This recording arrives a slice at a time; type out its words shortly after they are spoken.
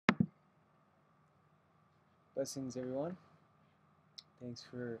Blessings, everyone. Thanks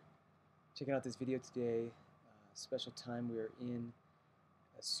for checking out this video today. Special time, we are in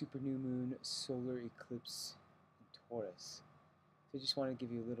a super new moon solar eclipse in Taurus. So I just want to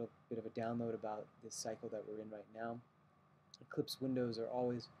give you a little bit of a download about this cycle that we're in right now. Eclipse windows are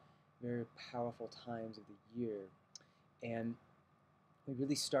always very powerful times of the year. And we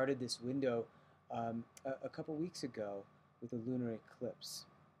really started this window a couple weeks ago with a lunar eclipse.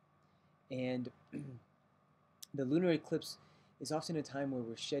 And the lunar eclipse is often a time where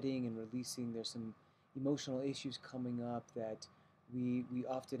we're shedding and releasing. There's some emotional issues coming up that we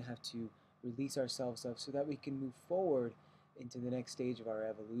often have to release ourselves of so that we can move forward into the next stage of our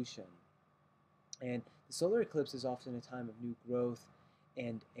evolution. And the solar eclipse is often a time of new growth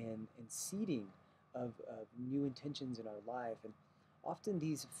and seeding of new intentions in our life. And often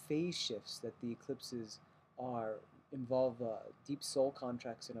these phase shifts that the eclipses involve deep soul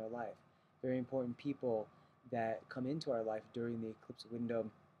contracts in our life. Very important people that come into our life during the eclipse window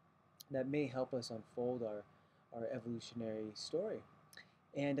that may help us unfold our evolutionary story.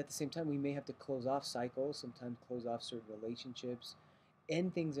 And at the same time, we may have to close off cycles, sometimes close off certain relationships,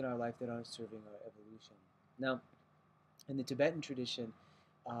 and things in our life that aren't serving our evolution. Now, in the Tibetan tradition,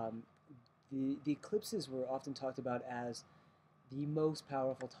 the eclipses were often talked about as the most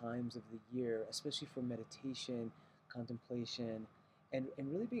powerful times of the year, especially for meditation, contemplation, and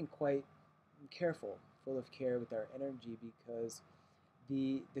really being quite careful, full of care with our energy, because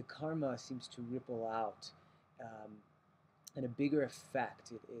the karma seems to ripple out and a bigger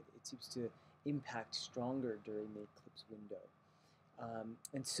effect. It seems to impact stronger during the eclipse window.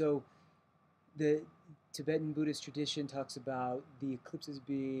 And so the Tibetan Buddhist tradition talks about the eclipses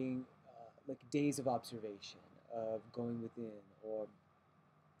being like days of observation, of going within, or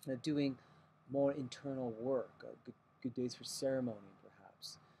doing more internal work, good days for ceremony,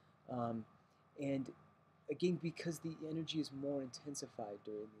 perhaps. And again, because the energy is more intensified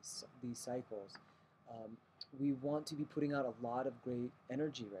during these cycles, we want to be putting out a lot of great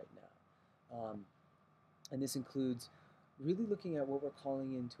energy right now. And this includes really looking at what we're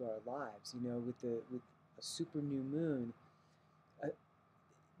calling into our lives. You know, with a super new moon,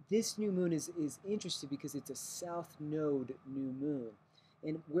 this new moon is interesting because it's a south node new moon.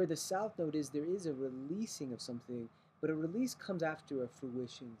 And where the south node is, there is a releasing of something, but a release comes after a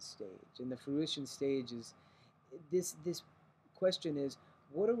fruition stage. And the fruition stage is, this question is,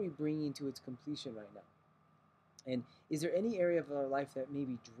 what are we bringing to its completion right now? And is there any area of our life that may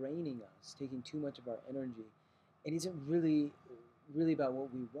be draining us, taking too much of our energy, and isn't really about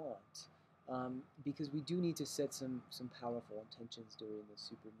what we want? Because we do need to set some powerful intentions during the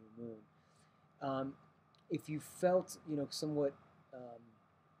super new moon. If you felt, somewhat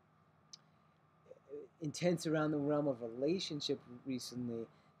intense around the realm of relationship recently,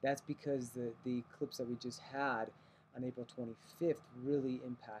 that's because the eclipse that we just had on April 25th really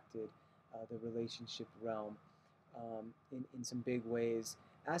impacted the relationship realm in some big ways,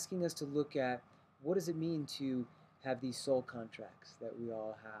 asking us to look at what does it mean to have these soul contracts that we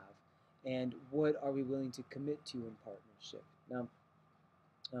all have, and what are we willing to commit to in partnership.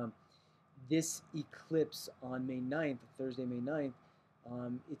 Now, this eclipse on May 9th, Thursday, May 9th,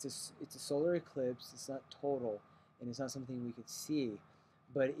 it's a solar eclipse. It's not total, and it's not something we could see,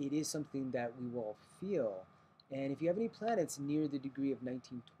 but it is something that we will feel. And if you have any planets near the degree of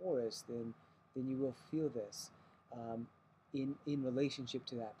 19 Taurus, then you will feel this in relationship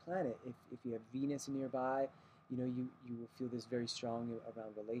to that planet. If you have Venus nearby, you will feel this very strong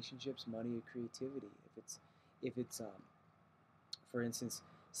around relationships, money, or creativity. If it's for instance,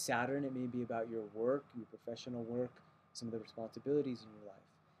 Saturn, it may be about your work, your professional work, some of the responsibilities in your life,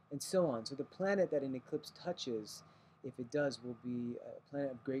 and so on. So the planet that an eclipse touches, if it does, will be a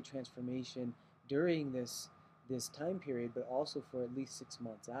planet of great transformation during this time period, but also for at least 6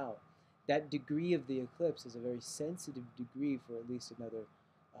 months out. That degree of the eclipse is a very sensitive degree for at least another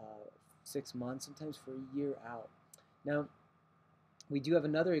 6 months, sometimes for a year out. Now, we do have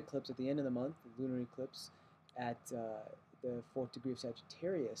another eclipse at the end of the month, the lunar eclipse, at the 4th degree of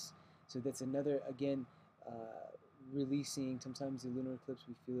Sagittarius. So that's another, again, releasing. Sometimes the lunar eclipse,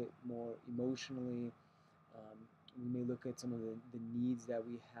 we feel it more emotionally. We may look at some of the needs that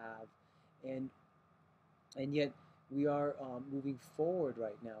we have, and yet we are moving forward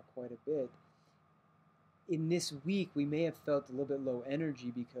right now quite a bit. In this week, we may have felt a little bit low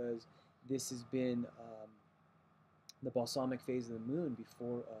energy because this has been the balsamic phase of the moon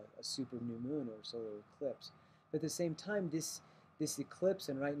before a super new moon or solar eclipse. But at the same time, this eclipse,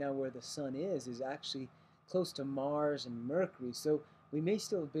 and right now where the sun is actually close to Mars and Mercury. So we may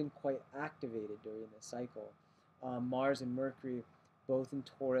still have been quite activated during the cycle. Mars and Mercury, both in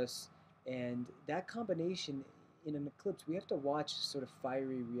Taurus, And that combination in an eclipse, we have to watch sort of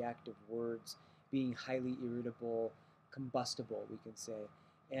fiery reactive words being highly irritable, combustible, we can say,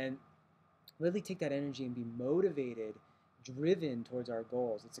 and really take that energy and be motivated, driven towards our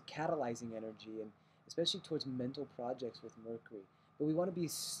goals. It's a catalyzing energy, and especially towards mental projects with Mercury. But we want to be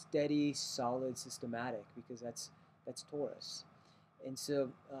steady, solid, systematic, because that's Taurus. And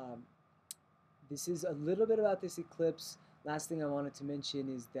so this is a little bit about this eclipse. Last thing I wanted to mention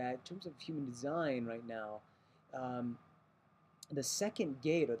is that in terms of human design right now, um, the second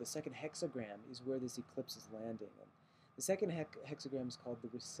gate, or the second hexagram, is where this eclipse is landing. And the second hexagram is called the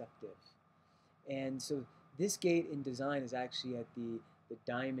receptive. And so this gate in design is actually at the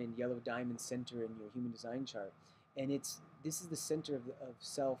diamond, yellow diamond center in your human design chart. And this is the center of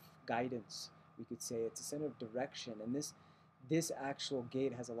self-guidance, we could say. It's a center of direction. And this actual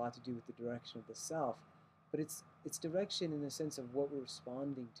gate has a lot to do with the direction of the self. But it's direction in the sense of what we're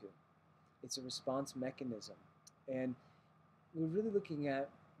responding to. It's a response mechanism. And we're really looking at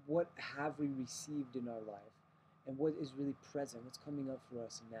what have we received in our life and what is really present, what's coming up for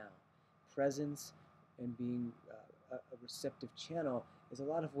us now. Presence and being a receptive channel is a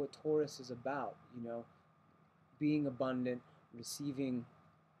lot of what Taurus is about, you know, being abundant, receiving,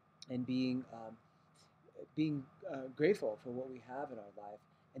 and being grateful for what we have in our life,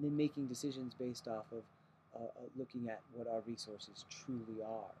 and then making decisions based off of looking at what our resources truly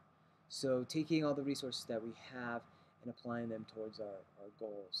are. So taking all the resources that we have and applying them towards our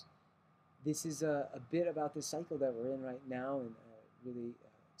goals. This is a bit about the cycle that we're in right now, and really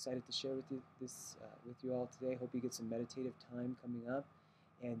excited to share with you this with you all today. Hope you get some meditative time coming up.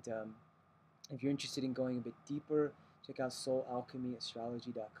 And if you're interested in going a bit deeper, check out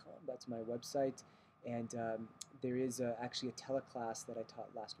soulalchemyastrology.com. That's my website. And there is actually a teleclass that I taught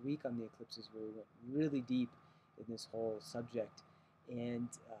last week on the eclipses, where we went really deep in this whole subject. And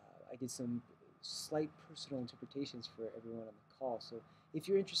I did some slight personal interpretations for everyone on the call. So if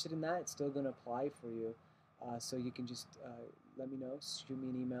you're interested in that, it's still going to apply for you. So you can just let me know, shoot me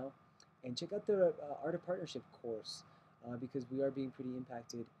an email, and check out the Art of Partnership course, because we are being pretty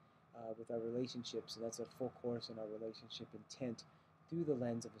impacted with our relationships. So that's a full course on our relationship intent through the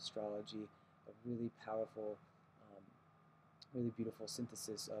lens of astrology, a really powerful, really beautiful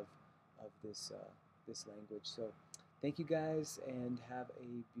synthesis of this language. So thank you guys, and have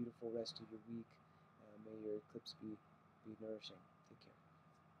a beautiful rest of your week. May your eclipse be nourishing.